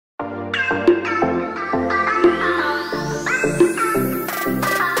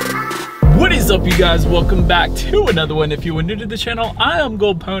is up, you guys? Welcome back to another one. If you are new to the channel, I am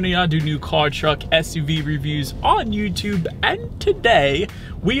Gold Pony. I do new car, truck, SUV reviews on YouTube, and today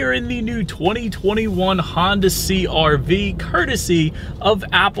we are in the new 2021 Honda CR-V, courtesy of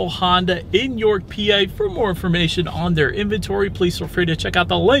Apple Honda in York, PA. For more information on their inventory, please feel free to check out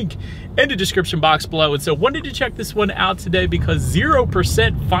the link in the description box below. And so wanted to check this one out today because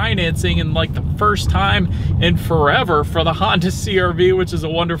 0% financing in like the first time in forever for the Honda CR-V, which is a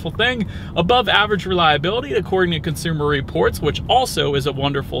wonderful thing. Above average reliability according to Consumer Reports, which also is a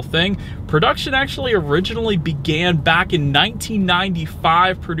wonderful thing. Production actually originally began back in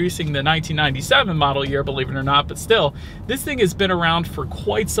 1995, producing the 1997 model year, believe it or not, but still, this thing has been around for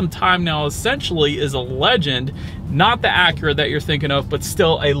quite some time now. Essentially is a legend, not the Acura that you're thinking of, but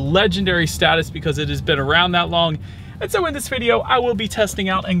still a legendary status because it has been around that long. And so in this video, I will be testing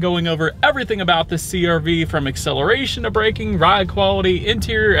out and going over everything about the CR-V, from acceleration to braking, ride quality,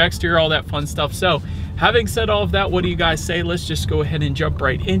 interior, exterior, all that fun stuff. So having said all of that, what do you guys say? Let's just go ahead and jump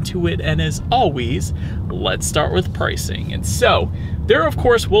right into it. And as always, let's start with pricing. And so there, of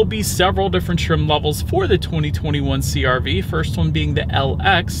course, will be several different trim levels for the 2021 CR-V. First one being the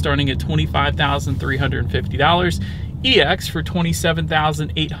LX, starting at $25,350. EX for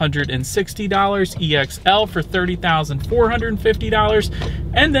 $27,860, EXL for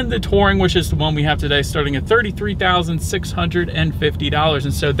 $30,450, and then the Touring, which is the one we have today, starting at $33,650.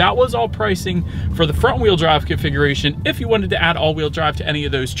 And so that was all pricing for the front wheel drive configuration. If you wanted to add all-wheel drive to any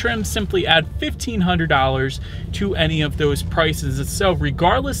of those trims, simply add $1,500 to any of those prices. And so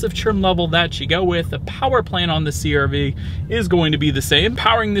regardless of trim level that you go with, the power plant on the CR-V is going to be the same.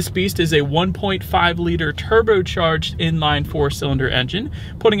 Powering this beast is a 1.5 liter turbocharged inline 4-cylinder engine,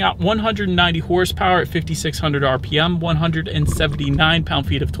 putting out 190 horsepower at 5,600 RPM, 179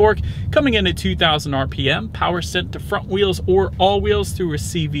 pound-feet of torque, coming in at 2,000 RPM. Power sent to front wheels or all wheels through a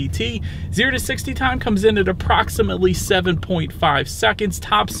CVT. 0 to 60 time comes in at approximately 7.5 seconds.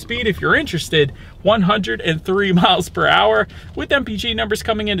 Top speed, if you're interested, 103 miles per hour, with MPG numbers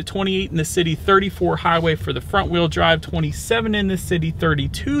coming in at 28 in the city, 34 highway for the front wheel drive, 27 in the city,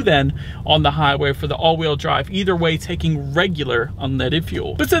 32 then on the highway for the all-wheel drive. Either way, taking regular unleaded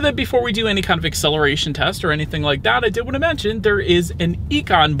fuel. But so that before we do any kind of acceleration test or anything like that, I did want to mention there is an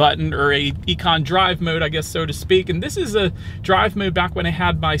Econ button, or a Econ drive mode, I guess, so to speak. And this is a drive mode back when I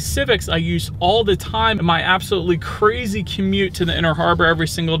had my Civics I used all the time in my absolutely crazy commute to the Inner Harbor every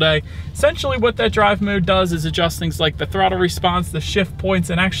single day. Essentially what that drive mode does is adjust things like the throttle response, the shift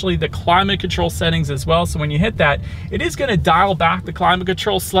points, and actually the climate control settings as well. So when you hit that, it is going to dial back the climate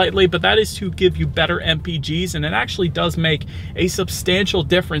control slightly, but that is to give you better MPGs, and it actually does make a substantial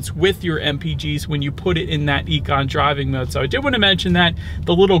difference with your MPGs when you put it in that Econ driving mode. So I did want to mention that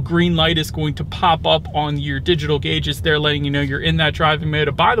the little green light is going to pop up on your digital gauges there, letting you know you're in that driving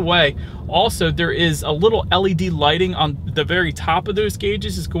mode. By the way, also there is a little LED lighting on the very top of those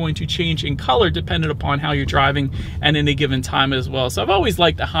gauges, is going to change in color dependent upon how you're driving at any given time as well. So I've always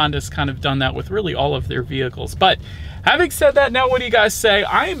liked the Honda's kind of done that with really all of their vehicles. But having said that, now what do you guys say?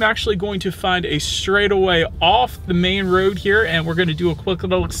 I am actually going to find a straightaway off the main road here, and we're going to do a quick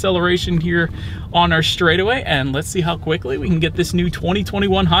little acceleration here on our straightaway, and let's see how quickly we can get this new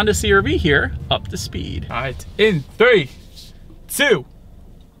 2021 Honda CR-V here up to speed. All right, in 3, 2,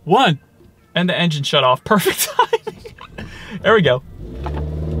 1, and the engine shut off. Perfect timing. There we go.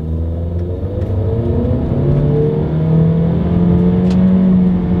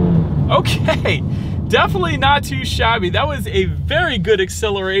 Okay, definitely not too shabby. That was a very good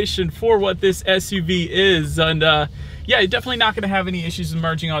acceleration for what this SUV is. And yeah, you're definitely not going to have any issues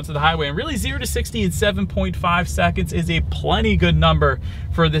merging onto the highway. And really 0 to 60 in 7.5 seconds is a plenty good number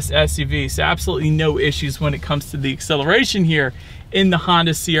for this SUV. So absolutely no issues when it comes to the acceleration here in the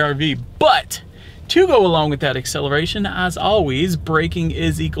Honda CR-V. But to go along with that acceleration, as always, braking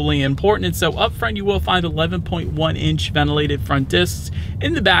is equally important. And so up front, you will find 11.1-inch ventilated front discs.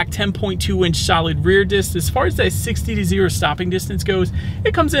 In the back, 10.2-inch solid rear discs. As far as that 60 to 0 stopping distance goes,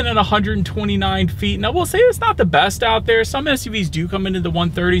 it comes in at 129 feet. And I will say it's not the best out there. Some SUVs do come into the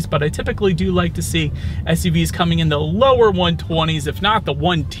 130s, but I typically do like to see SUVs coming in the lower 120s, if not the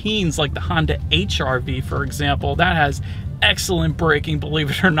 1-teens, like the Honda HR-V, for example. That has excellent braking, believe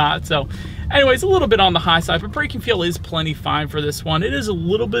it or not. So anyways, a little bit on the high side, but braking feel is plenty fine for this one. It is a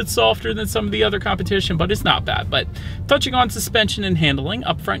little bit softer than some of the other competition, but it's not bad. But touching on suspension and handling,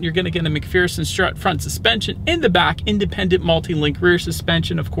 up front you're going to get a McPherson strut front suspension. In the back, independent multi-link rear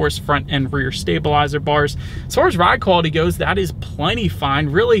suspension, of course front and rear stabilizer bars. As far as ride quality goes, that is plenty fine.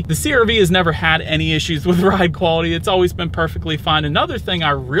 Really, the CR-V has never had any issues with ride quality. It's always been perfectly fine. Another thing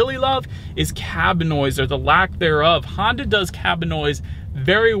I really love is cabin noise, or the lack thereof. Honda does cabin noise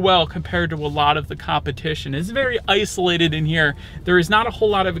very well compared to a lot of the competition. It's very isolated in here. There is not a whole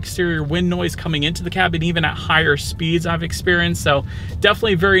lot of exterior wind noise coming into the cabin, even at higher speeds I've experienced. So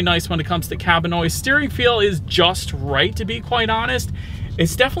definitely very nice when it comes to cabin noise. Steering feel is just right, to be quite honest.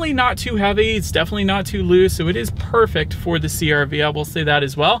 It's definitely not too heavy, it's definitely not too loose, so it is perfect for the CR-V, I will say that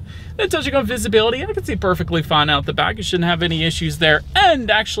as well. Then touching on visibility, I can see perfectly fine out the back. You shouldn't have any issues there. And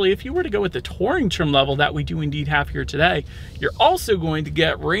actually, if you were to go with the touring trim level that we do indeed have here today, you're also going to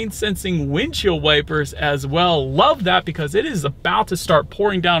get rain sensing windshield wipers as well. Love that, because it is about to start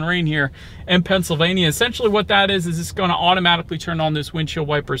pouring down rain here in Pennsylvania. Essentially what that is it's going to automatically turn on those windshield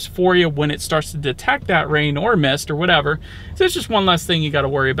wipers for you when it starts to detect that rain or mist or whatever. So it's just one less thing you got to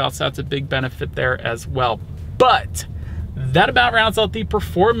worry about, so that's a big benefit there as well. But that about rounds out the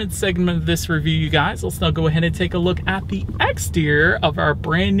performance segment of this review, you guys. Let's now go ahead and take a look at the exterior of our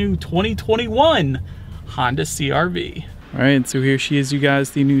brand new 2021 Honda CR-V. All right, so here she is, you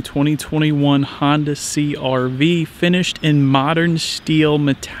guys, the new 2021 Honda CR-V, finished in modern steel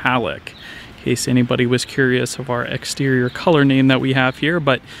metallic. In case anybody was curious of our exterior color name that we have here.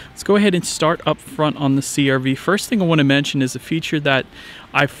 But let's go ahead and start up front on the CR-V. First thing I want to mention is a feature that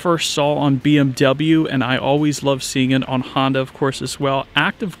I first saw on BMW, and I always love seeing it on Honda, of course, as well.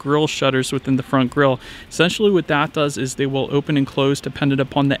 Active grille shutters within the front grille. Essentially what that does is they will open and close dependent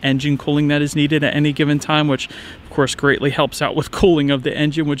upon the engine cooling that is needed at any given time, which of course greatly helps out with cooling of the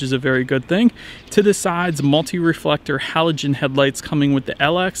engine, which is a very good thing. To the sides, multi-reflector halogen headlights coming with the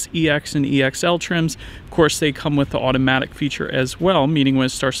LX, EX, and EXL trims. Of course, they come with the automatic feature as well, meaning when it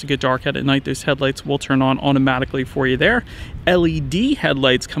starts to get dark out at night, those headlights will turn on automatically for you there. LED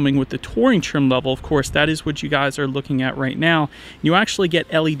headlights coming with the touring trim level. Of course, that is what you guys are looking at right now. You actually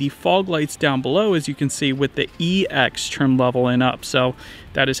get LED fog lights down below, as you can see, with the EX trim level and up. So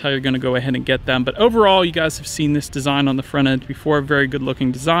that is how you're going to go ahead and get them. But overall, you guys have seen this design on the front end before. Very good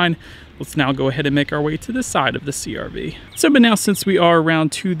looking design. Let's now go ahead and make our way to the side of the CR-V. So, but now since we are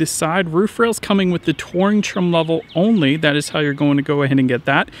around to the side, roof rails coming with the touring trim level only. That is how you're going to go ahead and get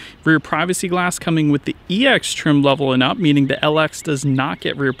that. Rear privacy glass coming with the EX trim level and up, meaning the LX does not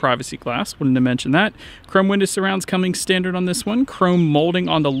get rear privacy glass. Wanted to mention that. Chrome window surrounds coming standard on this one. Chrome molding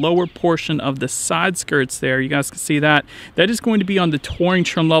on the lower portion of the side skirts there. You guys can see that. That is going to be on the touring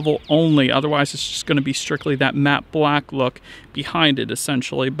trim level only. Otherwise, it's just going to be strictly that matte black look behind it,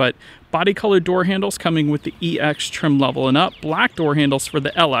 essentially. But body colored door handles coming with the EX trim level and up. Black door handles for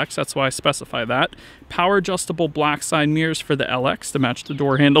the LX, that's why I specify that. Power adjustable black side mirrors for the LX to match the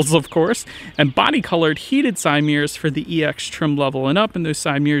door handles, of course. And body colored heated side mirrors for the EX trim level and up. And those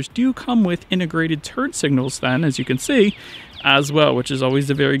side mirrors do come with integrated turn signals then, as you can see, as well, which is always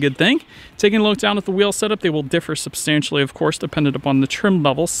a very good thing. Taking a look down at the wheel setup, they will differ substantially, of course, dependent upon the trim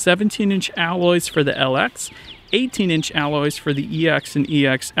level. 17-inch alloys for the LX. 18-inch alloys for the EX and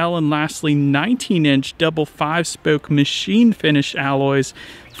EXL, and lastly 19-inch double 5-spoke machine finish alloys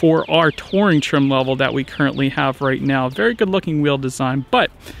for our touring trim level that we currently have right now. Very good looking wheel design, but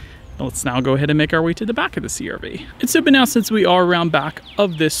let's now go ahead and make our way to the back of the CR-V. And so, but now since we are around back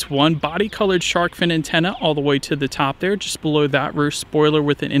of this one, body colored shark fin antenna all the way to the top there. Just below that, rear spoiler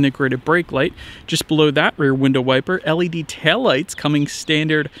with an integrated brake light. Just below that, rear window wiper. LED taillights coming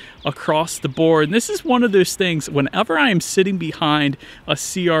standard across the board. And this is one of those things, whenever I am sitting behind a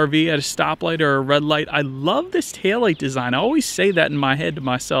CR-V at a stoplight or a red light, I love this taillight design. I always say that in my head to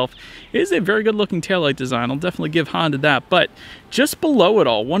myself. It is a very good looking taillight design. I'll definitely give Honda that. But just below it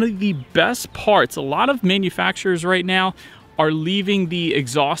all, one of the best parts, a lot of manufacturers right now are leaving the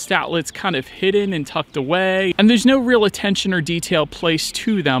exhaust outlets kind of hidden and tucked away, and there's no real attention or detail placed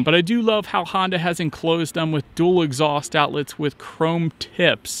to them. But I do love how Honda has enclosed them with dual exhaust outlets with chrome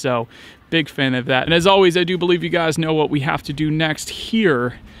tips, so big fan of that. And as always, I do believe you guys know what we have to do next.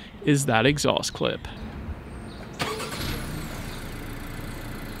 Here is that exhaust clip.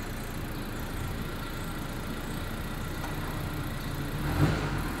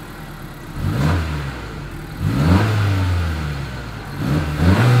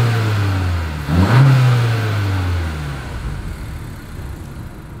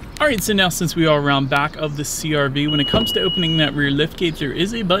 Alright, so now since we are around back of the CR-V, when it comes to opening that rear liftgate, there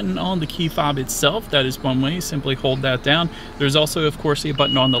is a button on the key fob itself. That is one way. Simply hold that down. There's also, of course, a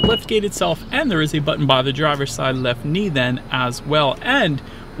button on the liftgate itself, and there is a button by the driver's side left knee then as well. And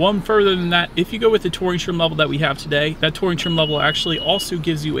One further than that, if you go with the Touring trim level that we have today, that Touring trim level actually also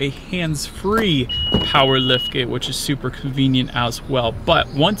gives you a hands-free power liftgate, which is super convenient as well. But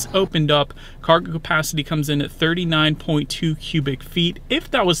once opened up, cargo capacity comes in at 39.2 cubic feet.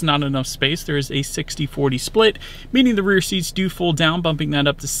 If that was not enough space, there is a 60-40 split, meaning the rear seats do fold down, bumping that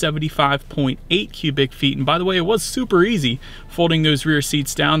up to 75.8 cubic feet. And by the way, it was super easy folding those rear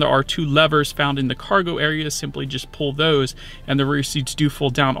seats down. There are 2 levers found in the cargo area. Simply just pull those and the rear seats do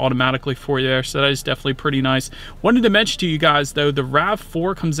fold down automatically for you there. So that is definitely pretty nice. Wanted to mention to you guys though, the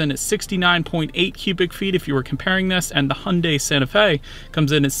RAV4 comes in at 69.8 cubic feet if you were comparing this, and the Hyundai Santa Fe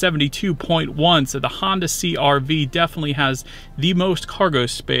comes in at 72.1. So the Honda CR-V definitely has the most cargo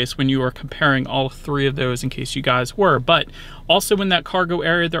space when you are comparing all 3 of those, in case you guys were. But also in that cargo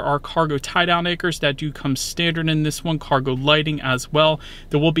area, there are cargo tie-down anchors that do come standard in this one, cargo lighting as well.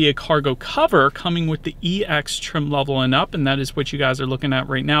 There will be a cargo cover coming with the EX trim level and up, and that is what you guys are looking at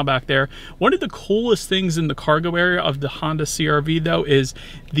right now back there. One of the coolest things in the cargo area of the Honda CR-V though is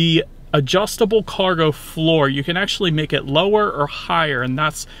the adjustable cargo floor. You can actually make it lower or higher, and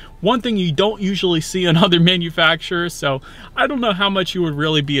that's one thing you don't usually see on other manufacturers. So I don't know how much you would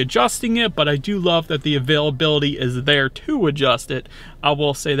really be adjusting it, but I do love that the availability is there to adjust it. I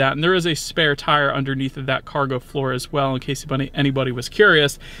will say that. And there is a spare tire underneath of that cargo floor as well, in case anybody was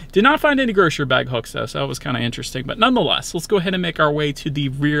curious. Did not find any grocery bag hooks though, so that was kind of interesting. But nonetheless, let's go ahead and make our way to the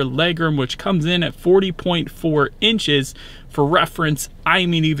rear legroom, which comes in at 40.4 inches. For reference,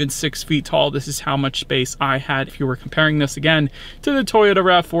 I'm even 6 feet tall. This is how much space I had. If you were comparing this again to the Toyota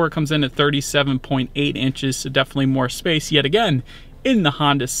RAV4, it comes in at 37.8 inches, so definitely more space yet again in the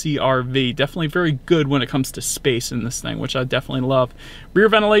Honda CR-V. Definitely very good when it comes to space in this thing, which I definitely love. Rear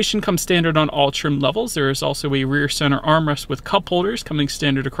ventilation comes standard on all trim levels. There is also a rear center armrest with cup holders coming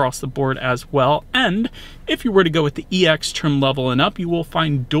standard across the board as well. And if you were to go with the EX trim level and up, you will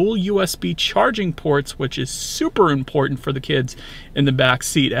find dual USB charging ports, which is super important for the kids in the back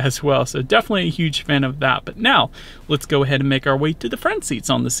seat as well. So definitely a huge fan of that. But now let's go ahead and make our way to the front seats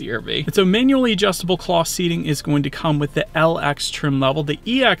on the CR-V. And so manually adjustable cloth seating is going to come with the LX trim level. The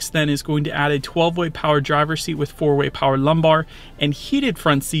EX then is going to add a 12-way power driver seat with 4-way power lumbar and heated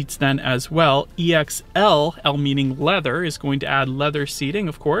front seats then as well. EXL, L meaning leather, is going to add leather seating,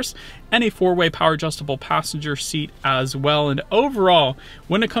 of course, and a 4-way power adjustable passenger seat as well. And overall,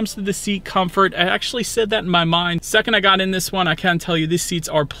 when it comes to the seat comfort, I actually said that in my mind. Second I got in this one, I can tell you these seats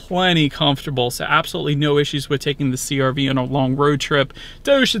are plenty comfortable, so absolutely no issues with taking the CR-V on a long road trip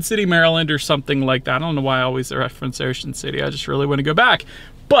to Ocean City, Maryland or something like that. I don't know why I always reference Ocean City. I just really want to go back.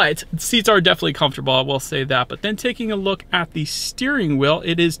 But the seats are definitely comfortable, I will say that. But then taking a look at the steering wheel,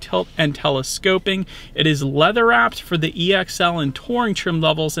 it is tilt and telescoping. It is leather wrapped for the EXL and Touring trim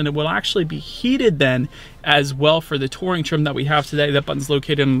levels, and it will actually be heated then as well for the Touring trim that we have today. That button's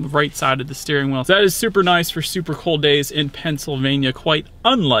located on the right side of the steering wheel. So that is super nice for super cold days in Pennsylvania, quite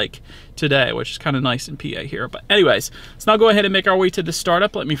unlike today, which is kind of nice in PA here. But anyways, let's now go ahead and make our way to the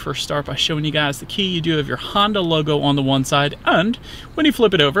startup. Let me first start by showing you guys the key. You do have your Honda logo on the one side, and when you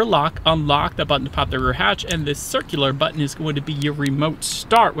flip it over, lock, unlock, that button to pop the rear hatch, and this circular button is going to be your remote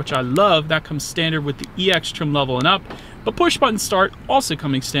start, which I love. That comes standard with the EX trim level and up. But push button start also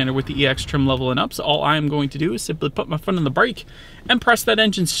coming standard with the EX trim level and up. So all I am going to do is simply put my foot on the brake and press that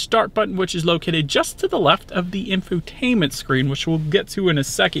engine start button, which is located just to the left of the infotainment screen, which we'll get to in a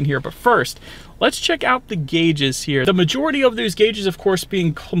second here. But first, let's check out the gauges here. The majority of those gauges, of course,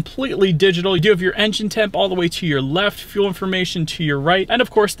 being completely digital. You do have your engine temp all the way to your left, fuel information to your right, and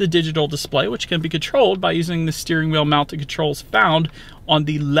of course the digital display, which can be controlled by using the steering wheel mounted controls found on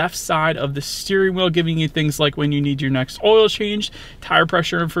the left side of the steering wheel, giving you things like when you need your next oil change, tire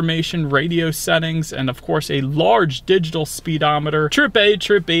pressure information, radio settings, and of course a large digital speedometer, trip A,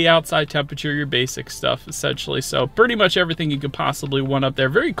 trip B, outside temperature, your basic stuff essentially. So pretty much everything you could possibly want up there.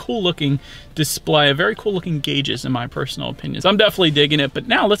 Very cool looking display, very cool looking gauges in my personal opinion. So I'm definitely digging it. But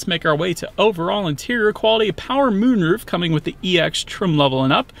now let's make our way to overall interior quality. A power moonroof coming with the EX trim level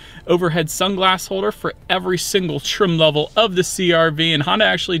and up, overhead sunglass holder for every single trim level of the CR-V. And Honda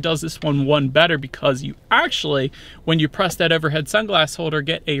actually does this one better, because you actually, when you press that overhead sunglass holder,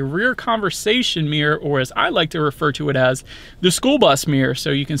 get a rear conversation mirror, or as I like to refer to it as, the school bus mirror. So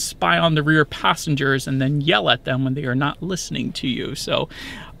you can spy on the rear passengers and then yell at them when they are not listening to you. So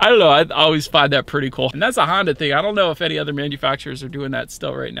I don't know, I always find that pretty cool. And that's a Honda thing. I don't know if any other manufacturers are doing that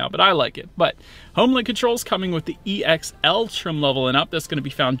still right now, but I like it. But HomeLink controls coming with the EXL trim level and up. That's going to be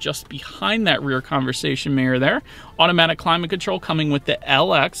found just behind that rear conversation mirror there. Automatic climate control coming with the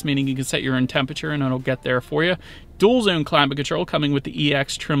LX, meaning you can set your own temperature and it'll get there for you. dual zone climate control coming with the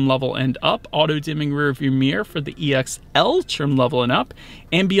EX trim level and up, auto dimming rear view mirror for the EXL trim level and up,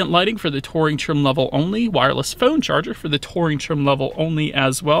 ambient lighting for the Touring trim level only, wireless phone charger for the Touring trim level only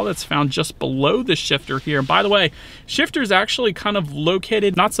as well. That's found just below the shifter here. And by the way, shifter is actually kind of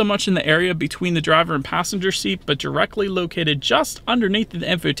located not so much in the area between the driver and passenger seat, but directly located just underneath the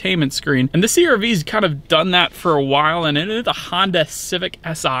infotainment screen. And the CR-V's kind of done that for a while, and the Honda Civic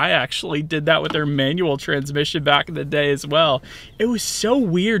Si actually did that with their manual transmission back in the day as well. It was so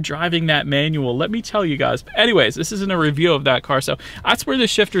weird driving that manual, let me tell you guys. But anyways, this isn't a review of that car, so that's where the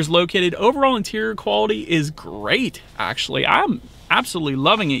shifter is located. Overall interior quality is great, actually. I'm absolutely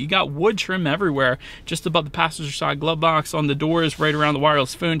loving it. You got wood trim everywhere, just above the passenger side glove box, on the doors, right around the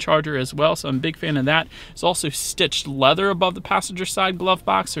wireless phone charger as well, so I'm a big fan of that. There's also stitched leather above the passenger side glove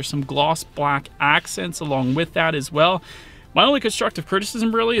box. There's some gloss black accents along with that as well. My only constructive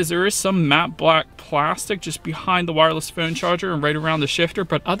criticism really is there is some matte black plastic just behind the wireless phone charger and right around the shifter,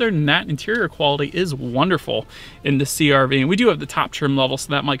 but other than that, interior quality is wonderful in the CR-V. And we do have the top trim level,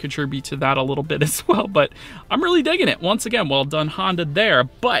 so that might contribute to that a little bit as well, but I'm really digging it. Once again, well done Honda there.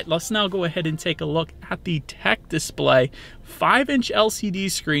 But let's now go ahead and take a look at the tech display. 5-inch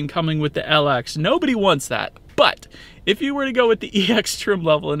LCD screen coming with the LX. Nobody wants that, but if you were to go with the EX trim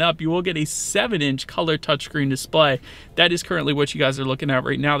level and up, you will get a 7-inch color touchscreen display. That is currently what you guys are looking at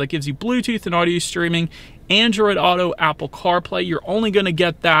right now. That gives you Bluetooth and audio streaming, Android Auto, Apple CarPlay. You're only going to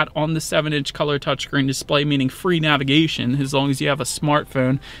get that on the 7-inch color touchscreen display, meaning free navigation as long as you have a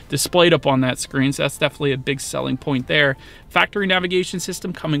smartphone displayed up on that screen. So that's definitely a big selling point there. Factory navigation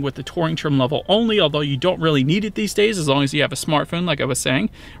system coming with the Touring trim level only, although you don't really need it these days as long as you have a smartphone, like I was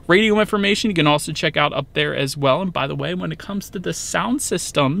saying. Radio information you can also check out up there as well. And by the way, when it comes to the sound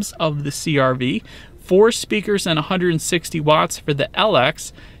systems of the CR-V, 4 speakers and 160 watts for the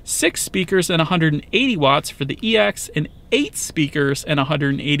LX, 6 speakers and 180 watts for the EX, and 8 speakers and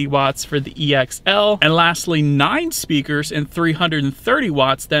 180 watts for the EXL, and lastly 9 speakers and 330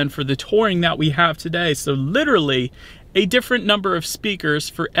 watts then for the Touring that we have today. So literally a different number of speakers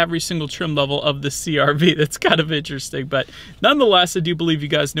for every single trim level of the CR-V. That's kind of interesting, but nonetheless, I do believe you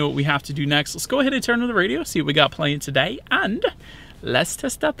guys know what we have to do next. Let's go ahead and turn on the radio, see what we got playing today, and let's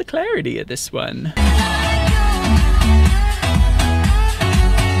test out the clarity of this one.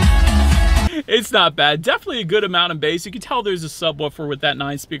 It's not bad. Definitely a good amount of bass. You can tell there's a subwoofer with that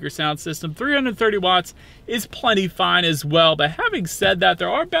 9-speaker sound system. 330 watts is plenty fine as well. But having said that, there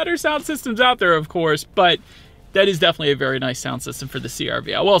are better sound systems out there, of course, but that is definitely a very nice sound system for the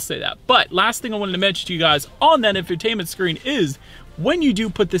CR-V. I will say that. But last thing I wanted to mention to you guys on that infotainment screen is when you do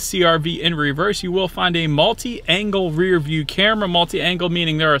put the CR-V in reverse, you will find a multi-angle rear view camera. Multi-angle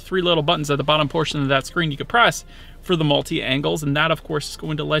meaning there are 3 little buttons at the bottom portion of that screen you can press for the multi-angles, and that of course is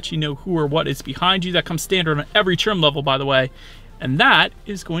going to let you know who or what is behind you. That comes standard on every trim level, by the way, and that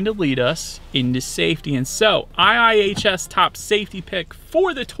is going to lead us into safety. And so IIHS top safety pick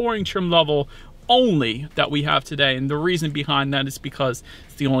for the Touring trim level only that we have today, and the reason behind that is because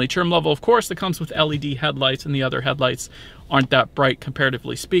it's the only trim level, of course, that comes with LED headlights, and the other headlights aren't that bright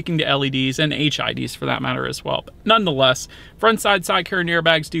comparatively speaking to LEDs and HIDs for that matter as well. But nonetheless, front side carrying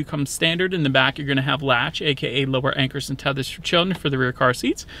airbags do come standard. In the back, you're going to have latch, aka lower anchors and tethers for children for the rear car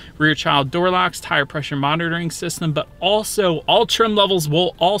seats, rear child door locks, tire pressure monitoring system, but also all trim levels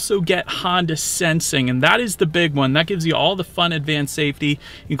will also get Honda Sensing, and that is the big one. That gives you all the fun advanced safety,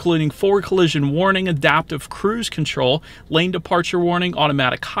 including forward collision warning, adaptive cruise control, lane departure warning,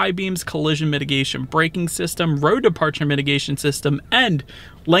 automatic high beams, collision mitigation braking system, road departure mitigation system, and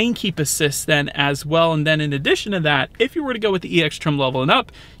lane keep assist then as well. And then in addition to that, if you were to go with the EX trim level and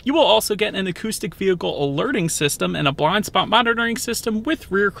up, you will also get an acoustic vehicle alerting system and a blind spot monitoring system with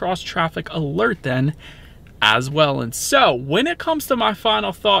rear cross traffic alert then as well. And so when it comes to my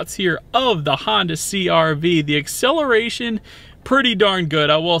final thoughts here of the Honda CR-V, the acceleration pretty darn good,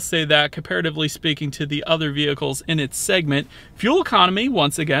 I will say that, comparatively speaking to the other vehicles in its segment. Fuel economy,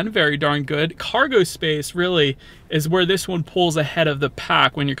 once again, very darn good. Cargo space really is where this one pulls ahead of the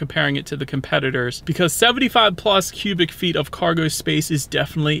pack when you're comparing it to the competitors, because 75 plus cubic feet of cargo space is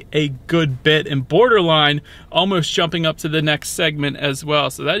definitely a good bit, and borderline almost jumping up to the next segment as well.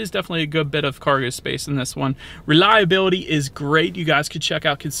 So that is definitely a good bit of cargo space in this one. Reliability is great. You guys could check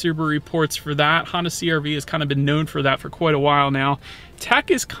out consumer reports for that. Honda CR-V has kind of been known for that for quite a while now.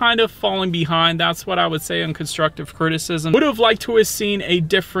 Tech is kind of falling behind. That's what I would say on constructive criticism. Would have liked to have seen a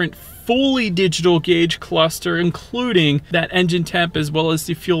different fully digital gauge cluster, including that engine temp as well as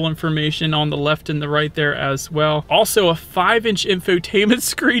the fuel information on the left and the right there as well. Also, a 5-inch infotainment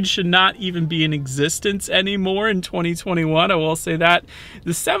screen should not even be in existence anymore in 2021. I will say that.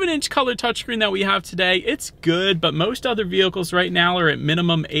 The 7-inch color touchscreen that we have today, it's good, but most other vehicles right now are at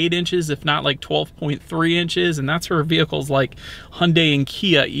minimum 8 inches, if not like 12.3 inches, and that's for vehicles like Hyundai and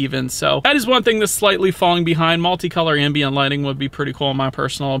Kia even. So that is one thing that's slightly falling behind. Multicolor ambient lighting would be pretty cool in my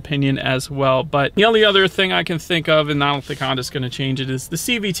personal opinion as well. But the only other thing I can think of, and I don't think Honda's going to change it, is the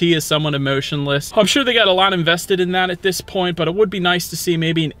CVT is somewhat emotionless. I'm sure they got a lot invested in that at this point, but it would be nice to see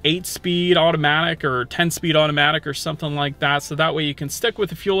maybe an 8-speed automatic or 10-speed automatic or something like that, so that way you can stick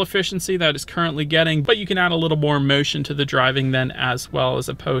with the fuel efficiency that is currently getting, but you can add a little more motion to the driving then as well, as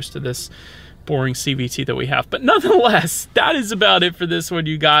opposed to this boring CVT that we have. But nonetheless, that is about it for this one,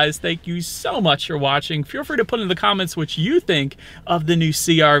 you guys. Thank you so much for watching. Feel free to put in the comments what you think of the new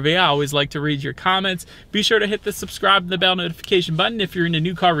CR-V. I always like to read your comments. Be sure to hit the subscribe and the bell notification button if you're into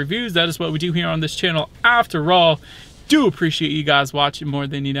new car reviews. That is what we do here on this channel after all. Do appreciate you guys watching more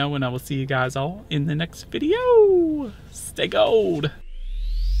than you know, and I will see you guys all in the next video. Stay gold.